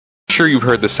sure you've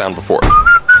heard this sound before.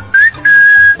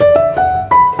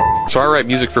 So I write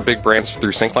music for big brands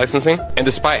through sync licensing, and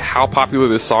despite how popular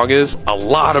this song is, a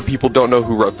lot of people don't know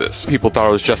who wrote this. People thought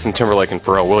it was Justin Timberlake and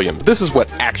Pharrell Williams. This is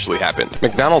what actually happened.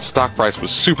 McDonald's stock price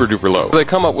was super duper low. So they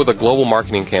come up with a global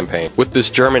marketing campaign with this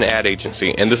German ad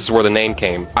agency, and this is where the name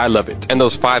came, I Love It, and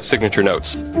those 5 signature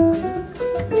notes.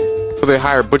 So they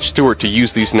hire Butch Stewart to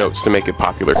use these notes to make it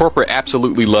popular. Corporate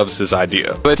absolutely loves his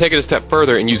idea. So they take it a step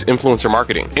further and use influencer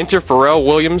marketing. Enter Pharrell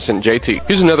Williams and JT.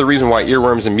 Here's another reason why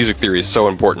earworms in music theory is so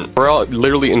important. Pharrell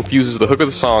literally infuses the hook of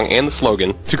the song and the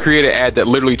slogan to create an ad that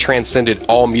literally transcended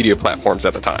all media platforms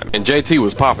at the time. And JT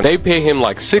was popping. They pay him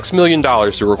like $6 million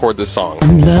to record this song.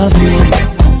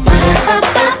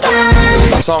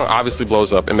 The song obviously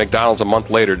blows up, and McDonald's a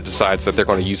month later decides that they're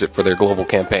going to use it for their global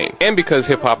campaign. And because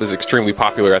hip-hop is extremely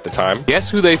popular at the time, guess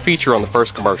who they feature on the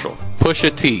first commercial?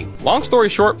 Pusha T. Long story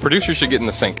short, producers should get in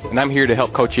the sync, and I'm here to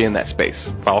help coach you in that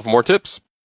space. Follow for more tips.